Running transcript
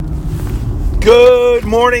Good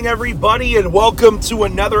morning, everybody, and welcome to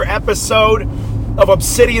another episode of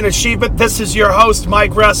Obsidian Achievement. This is your host,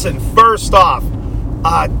 Mike Resson. First off,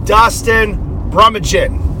 Dustin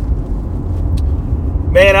Brummagem.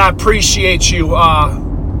 Man, I appreciate you. I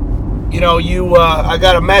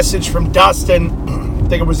got a message from Dustin, I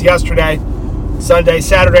think it was yesterday,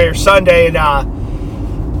 Saturday or Sunday,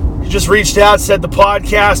 and he just reached out, said the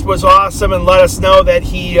podcast was awesome, and let us know that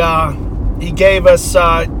he gave us,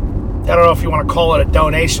 I don't know if you want to call it a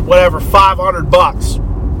donation, whatever,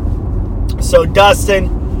 $500. So, Dustin,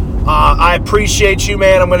 I appreciate you,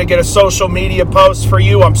 man. I'm going to get a social media post for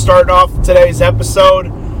you. I'm starting off today's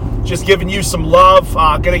episode just giving you some love.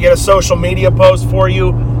 Going to get a social media post for you.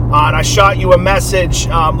 And I shot you a message.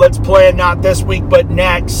 Let's plan not this week, but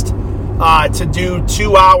next, to do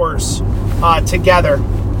 2 hours together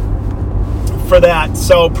for that.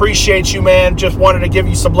 So, appreciate you, man. Just wanted to give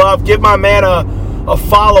you some love. Give my man a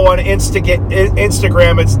follow on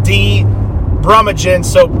Instagram. It's D Brummagem.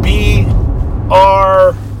 So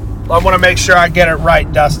I want to make sure I get it right,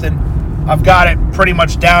 Dustin. I've got it pretty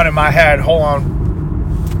much down in my head. Hold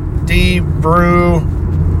on. D Brummagem,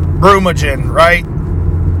 right?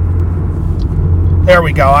 There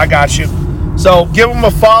we go. I got you. So give him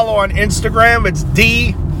a follow on Instagram. It's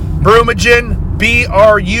D Brummagem,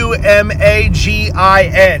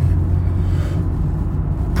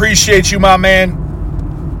 Brummagin. Appreciate you, my man.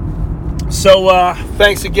 So,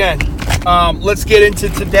 thanks again. Let's get into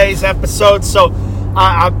today's episode. So,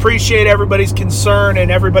 I appreciate everybody's concern and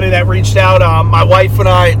everybody that reached out. My wife and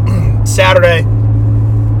I, Saturday,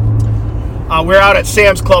 we're out at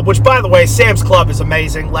Sam's Club, which, by the way, Sam's Club is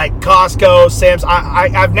amazing. Like Costco, Sam's.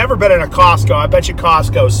 I've never been in a Costco. I bet you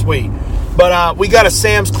Costco's sweet. But we got a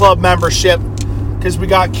Sam's Club membership because we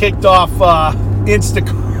got kicked off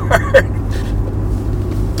Instacart.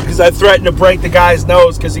 Because I threatened to break the guy's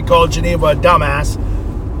nose because he called Geneva a dumbass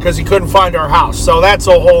because he couldn't find our house. So that's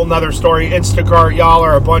a whole nother story. Instacart, y'all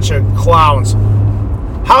are a bunch of clowns.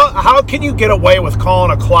 How can you get away with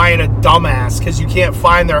calling a client a dumbass because you can't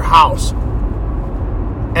find their house?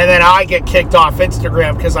 And then I get kicked off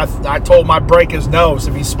Instagram because I told him I'd break his nose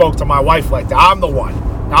if he spoke to my wife like that. I'm the one.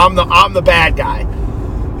 I'm the bad guy.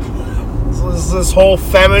 This whole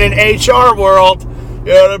feminine HR world.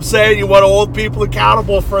 You know what I'm saying? You want to hold people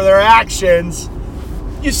accountable for their actions.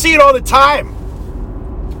 You see it all the time.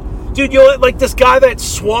 Dude, like this guy that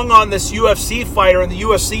swung on this UFC fighter, and the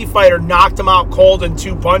UFC fighter knocked him out cold in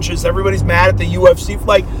 2 punches. Everybody's mad at the UFC.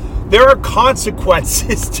 Like, there are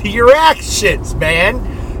consequences to your actions, man.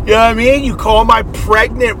 You know what I mean? You call my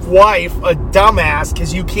pregnant wife a dumbass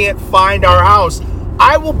because you can't find our house.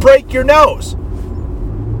 I will break your nose.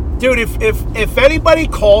 Dude, if anybody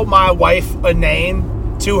called my wife a name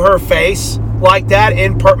to her face like that,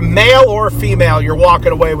 male or female, you're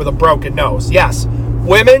walking away with a broken nose. Yes,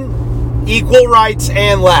 women, equal rights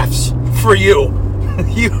and lefts for you.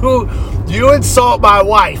 You insult my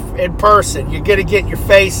wife in person, you're gonna get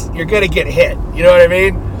you're gonna get hit. You know what I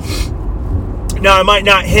mean? Now, I might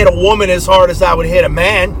not hit a woman as hard as I would hit a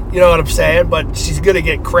man. You know what I'm saying? But she's gonna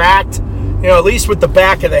get cracked. You know, at least with the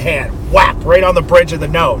back of the hand. Whap, right on the bridge of the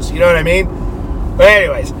nose. You know what I mean? But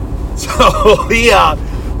anyways, so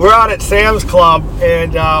we're out at Sam's Club,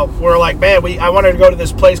 and we're like, man, I wanted to go to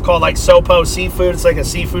this place called like Sopo Seafood. It's like a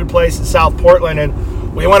seafood place in South Portland,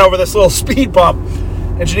 and we went over this little speed bump,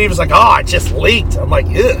 and Geneva's like, oh, it just leaked. I'm like,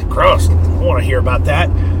 ugh, gross. I don't want to hear about that.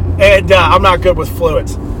 And I'm not good with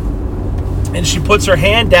fluids. And she puts her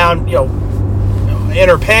hand down, in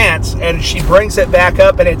her pants, and she brings it back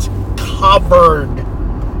up, and it's covered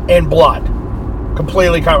in blood,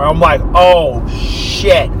 completely covered. I'm like, oh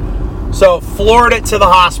shit. So floored it to the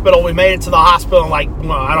hospital. We made it to the hospital in like,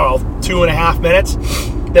 I don't know, 2.5 minutes.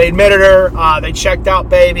 They admitted her. They checked out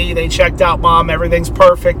baby. They checked out mom. Everything's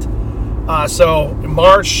perfect. So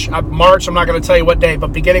March, I'm not going to tell you what day,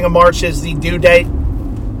 but beginning of March is the due date.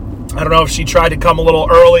 I don't know if she tried to come a little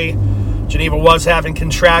early. Geneva was having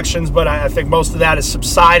contractions, but I think most of that has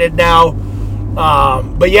subsided now.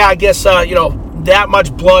 But yeah, I guess, that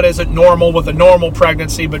much blood isn't normal with a normal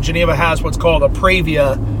pregnancy, but Geneva has what's called a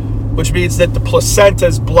previa, which means that the placenta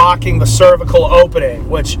is blocking the cervical opening,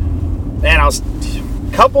 which, man, that's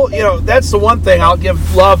the one thing I'll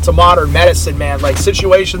give love to modern medicine, man. Like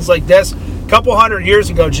situations like this, a couple hundred years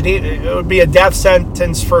ago, it would be a death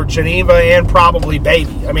sentence for Geneva and probably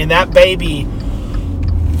baby. I mean, that baby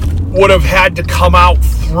would have had to come out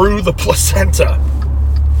through the placenta,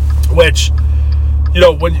 which,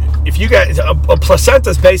 if you guys, a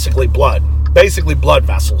placenta is basically blood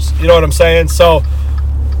vessels. You know what I'm saying? So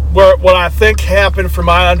what I think happened, from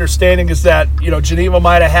my understanding, is that, Geneva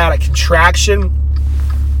might have had a contraction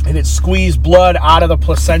and that squeeze blood out of the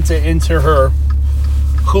placenta into her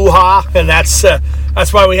hoo-ha, and that's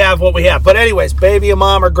why we have what we have. But anyways, baby and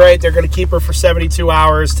mom are great. They're going to keep her for 72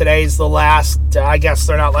 hours. Today's the last. I guess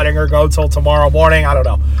they're not letting her go till tomorrow morning. I don't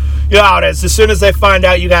know. You know how it is. As soon as they find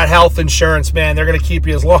out you got health insurance, man, they're going to keep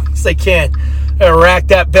you as long as they can. Rack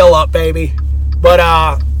that bill up, baby. But,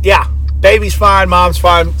 yeah, baby's fine, mom's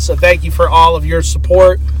fine. So thank you for all of your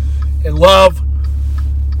support and love.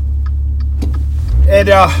 And,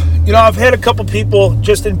 you know, I've had a couple people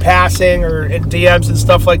just in passing or in DMs and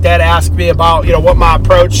stuff like that ask me about, you know, what my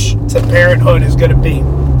approach to parenthood is going to be.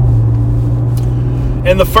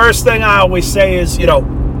 And the first thing I always say is, you know,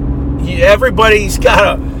 everybody's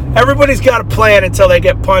got a plan until they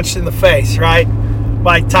get punched in the face, right?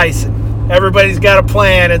 Mike Tyson. Everybody's got a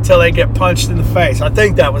plan until they get punched in the face. I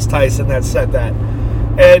think that was Tyson that said that.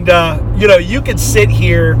 And, you know, you could sit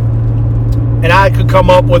here and I could come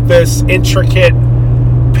up with this intricate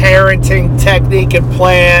parenting technique and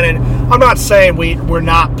plan, and I'm not saying we're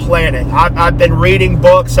not planning. I've been reading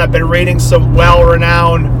books. I've been reading some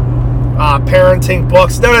well-renowned parenting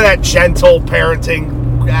books. None of that gentle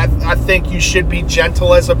parenting. I think you should be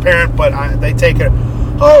gentle as a parent, but they take it.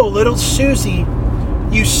 Oh, little Susie,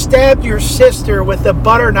 you stabbed your sister with a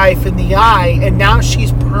butter knife in the eye, and now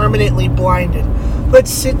she's permanently blinded. Let's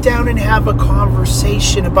sit down and have a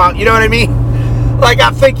conversation about, you know what I mean? Like, I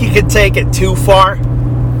think you can take it too far.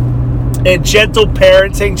 And gentle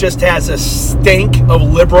parenting just has a stink of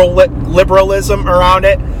liberalism around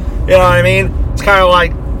it. You know what I mean? It's kind of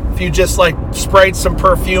like if you just like sprayed some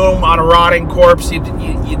perfume on a rotting corpse, you're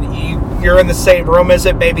in the same room as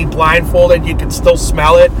it, maybe blindfolded, you can still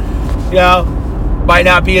smell it. You know, might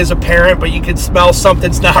not be as a parent, but you can smell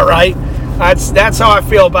something's not right. That's how I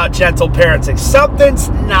feel about gentle parenting. Something's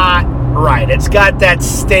not right. It's got that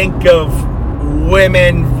stink of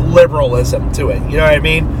women liberalism to it. You know what I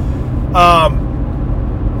mean?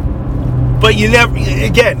 But you never,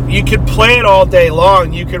 again, you could plan all day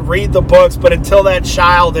long, you could read the books, but until that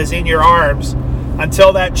child is in your arms,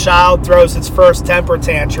 until that child throws its first temper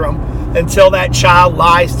tantrum, until that child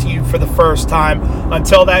lies to you for the first time,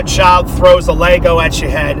 until that child throws a Lego at your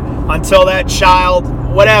head, until that child,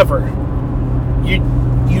 whatever, you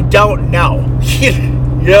don't know. You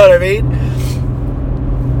know what I mean?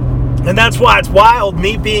 And that's why it's wild,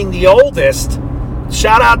 me being the oldest.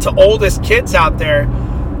 Shout out to oldest kids out there.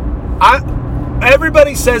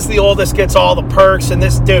 Everybody says the oldest gets all the perks, and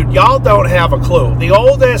this dude, y'all don't have a clue. The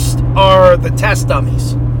oldest are the test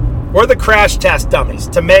dummies. We're the crash test dummies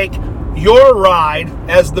to make your ride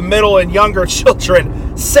as the middle and younger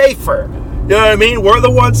children safer. You know what I mean? We're the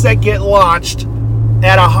ones that get launched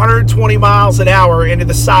at 120 miles an hour into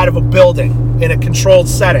the side of a building in a controlled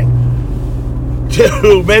setting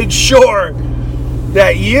to make sure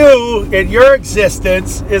that you and your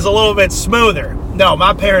existence is a little bit smoother. No,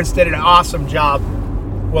 my parents did an awesome job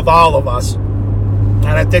with all of us, and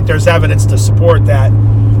I think there's evidence to support that.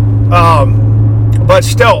 But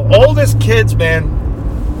still, oldest kids, man,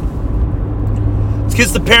 it's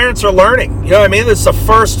because the parents are learning. You know what I mean? It's a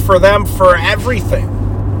first for them for everything.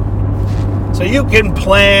 So you can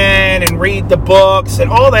plan and read the books, and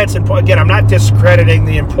all that's important. Again, I'm not discrediting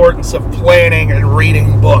the importance of planning and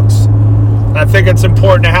reading books. I think it's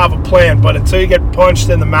important to have a plan, but until you get punched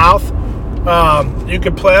in the mouth, you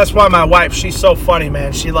can play. That's why my wife, she's so funny,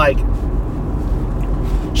 man. She's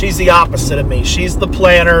the opposite of me. She's the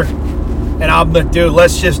planner, and I'm the dude.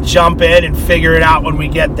 Let's just jump in and figure it out when we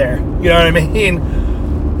get there. You know what I mean?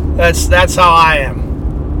 That's how I am.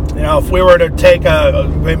 You know, if we were to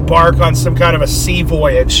embark on some kind of a sea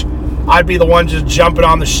voyage, I'd be the one just jumping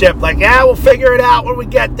on the ship, like, yeah, we'll figure it out when we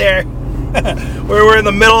get there. We're in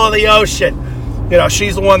the middle of the ocean. You know,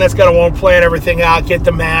 she's the one that's going to want to plan everything out, get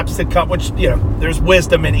the maps to cut, which, you know, there's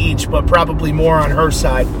wisdom in each, but probably more on her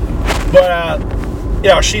side. But, you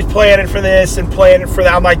know, she's planning for this and planning for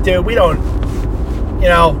that. I'm like, dude, we don't, you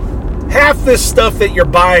know, half this stuff that you're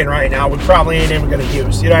buying right now we probably ain't even going to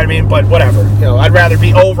use. You know what I mean? But whatever. You know, I'd rather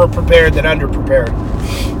be over-prepared than under-prepared.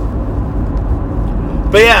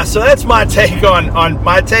 But yeah, so that's my take on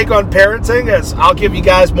parenting. Is I'll give you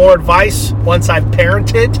guys more advice once I've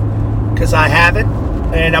parented, because I haven't,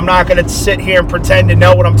 and I'm not going to sit here and pretend to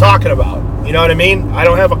know what I'm talking about. You know what I mean? I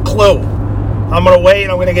don't have a clue. I'm going to wait,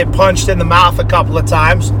 and I'm going to get punched in the mouth a couple of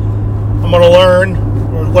times. I'm going to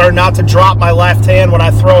learn not to drop my left hand when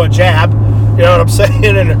I throw a jab. You know what I'm saying?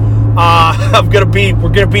 And we're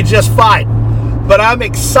going to be just fine. But I'm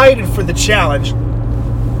excited for the challenge.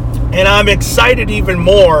 And I'm excited even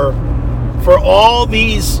more for all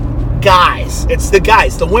these guys. It's the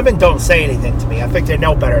guys. The women don't say anything to me. I think they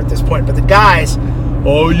know better at this point. But the guys,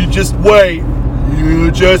 oh, you just wait.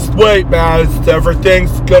 You just wait, man.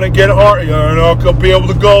 Everything's gonna get hard. You're not gonna be able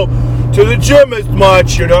to go to the gym as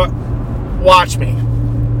much. You're not. Watch me.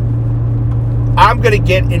 I'm gonna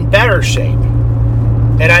get in better shape.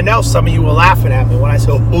 And I know some of you were laughing at me when I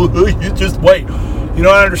said, oh, you just wait. You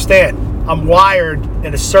don't understand. I'm wired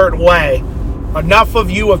in a certain way. Enough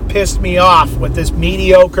of you have pissed me off with this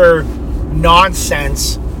mediocre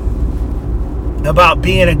nonsense about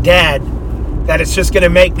being a dad that it's just going to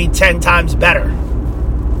make me 10 times better.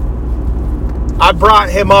 I brought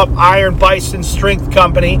him up Iron Bison Strength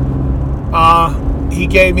Company. He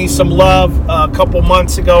gave me some love a couple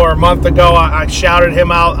months ago or a month ago. I shouted him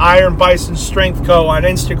out, Iron Bison Strength Co. on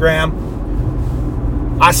Instagram.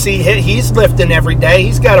 I see he's lifting every day.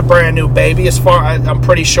 He's got a brand new baby, as far as I'm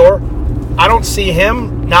pretty sure. I don't see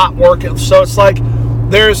him not working. So it's like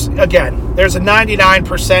there's a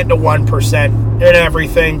 99% to 1% in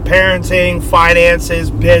everything. Parenting, finances,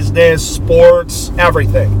 business, sports,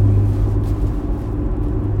 everything.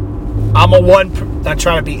 Not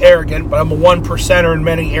trying to be arrogant, but I'm a 1%er in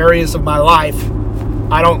many areas of my life.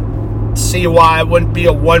 I don't see why I wouldn't be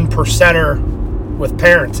a 1%er with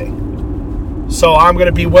parenting. So I'm going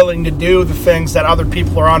to be willing to do the things that other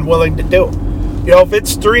people are unwilling to do. You know, if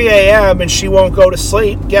it's 3 a.m. and she won't go to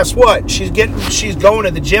sleep, guess what? She's going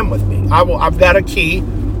to the gym with me. I've got a key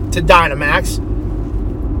to Dynamax.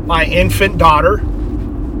 My infant daughter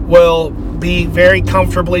will be very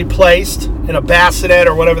comfortably placed in a bassinet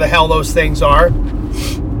or whatever the hell those things are,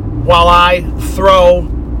 while I throw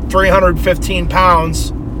 315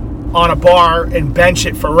 pounds on a bar and bench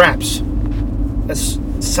it for reps. That's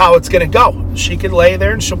how it's going to go. She can lay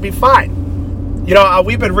there and she'll be fine. You know,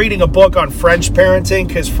 we've been reading a book on French parenting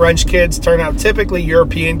because French kids typically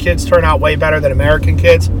European kids turn out way better than American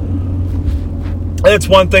kids. That's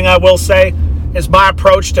one thing I will say is my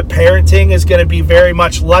approach to parenting is going to be very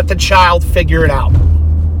much let the child figure it out.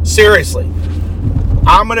 Seriously.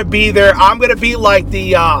 I'm going to be there. I'm going to be like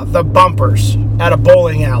the bumpers at a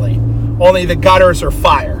bowling alley. Only the gutters are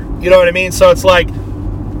fire. You know what I mean? So it's like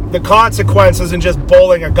the consequence isn't just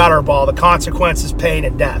bowling a gutter ball. The consequence is pain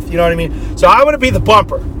and death. You know what I mean? So I'm going to be the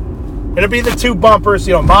bumper. I'm going to be the two bumpers.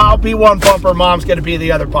 You know, I'll be one bumper. Mom's going to be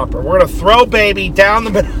the other bumper. We're going to throw baby down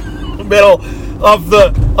the middle of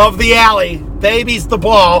the alley. Baby's the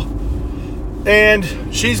ball. And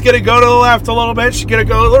she's going to go to the left a little bit. She's going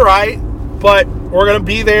to go to the right. But we're going to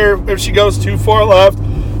be there if she goes too far left.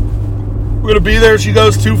 We're going to be there if she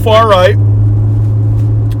goes too far right.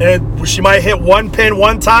 And she might hit one pin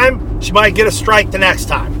one time. She might get a strike the next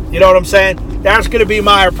time. You know what I'm saying? That's going to be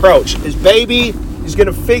my approach. Is baby is going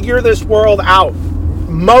to figure this world out.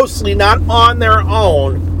 Mostly not on their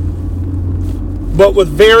own, but with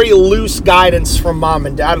very loose guidance from mom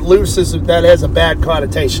and dad. Loose that has a bad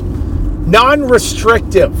connotation.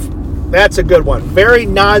 Non-restrictive. That's a good one. Very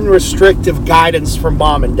non-restrictive guidance from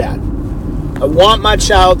mom and dad. I want my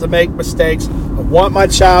child to make mistakes. I want my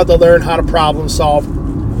child to learn how to problem solve.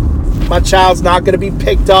 My child's not going to be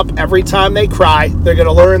picked up every time they cry. They're going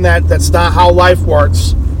to learn that that's not how life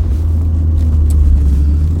works.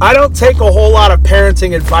 I don't take a whole lot of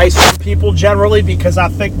parenting advice from people generally because I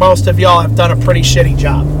think most of y'all have done a pretty shitty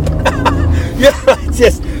job.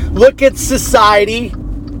 Just look at society.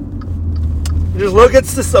 Just look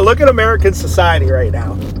at American society right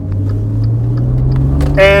now.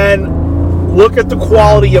 And look at the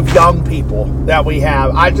quality of young people that we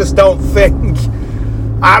have. I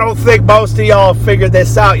don't think most of y'all have figured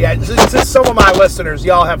this out yet. Just some of my listeners,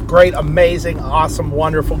 y'all have great, amazing, awesome,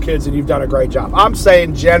 wonderful kids, and you've done a great job. I'm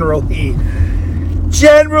saying generally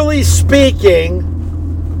speaking,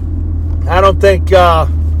 I don't think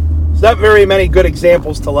there's not very many good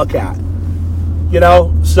examples to look at. You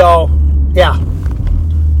know, so yeah.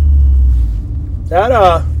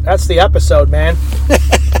 That's the episode, man.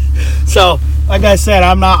 So, like I said, I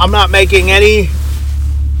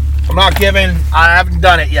haven't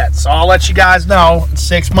done it yet, so I'll let you guys know in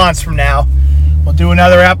 6 months from now. We'll do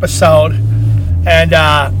another episode. And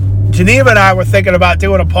Geneva and I were thinking about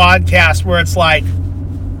doing a podcast where it's like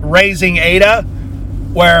Raising Ada,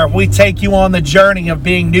 where we take you on the journey of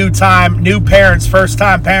being new parents,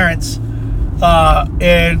 first-time parents.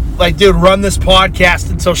 And like, dude, run this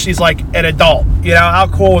podcast until she's like an adult. You know, how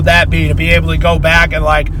cool would that be to be able to go back and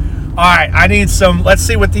like, all right, let's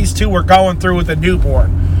see what these two were going through with a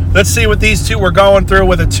newborn. Let's see what these two were going through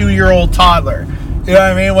with a 2-year-old toddler. You know what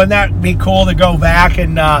I mean? Wouldn't that be cool to go back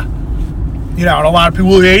and, and a lot of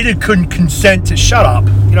people, Ada couldn't consent to shut up.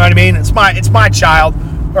 You know what I mean? It's my child.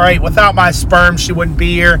 All right, without my sperm, she wouldn't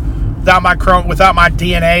be here. Without my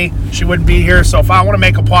DNA, she wouldn't be here. So if I want to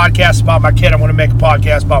make a podcast about my kid, I want to make a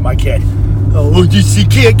podcast about my kid. Oh, you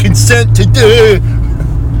can't consent to do.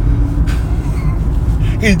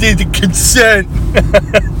 You need to consent.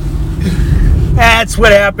 That's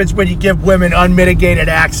what happens when you give women unmitigated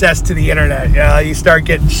access to the internet. You know, you start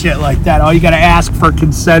getting shit like that. Oh, you got to ask for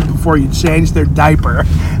consent before you change their diaper.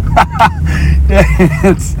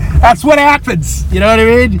 That's what happens. You know what I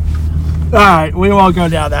mean? All right, we won't go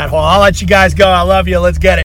down that hole. I'll let you guys go. I love you. Let's get it.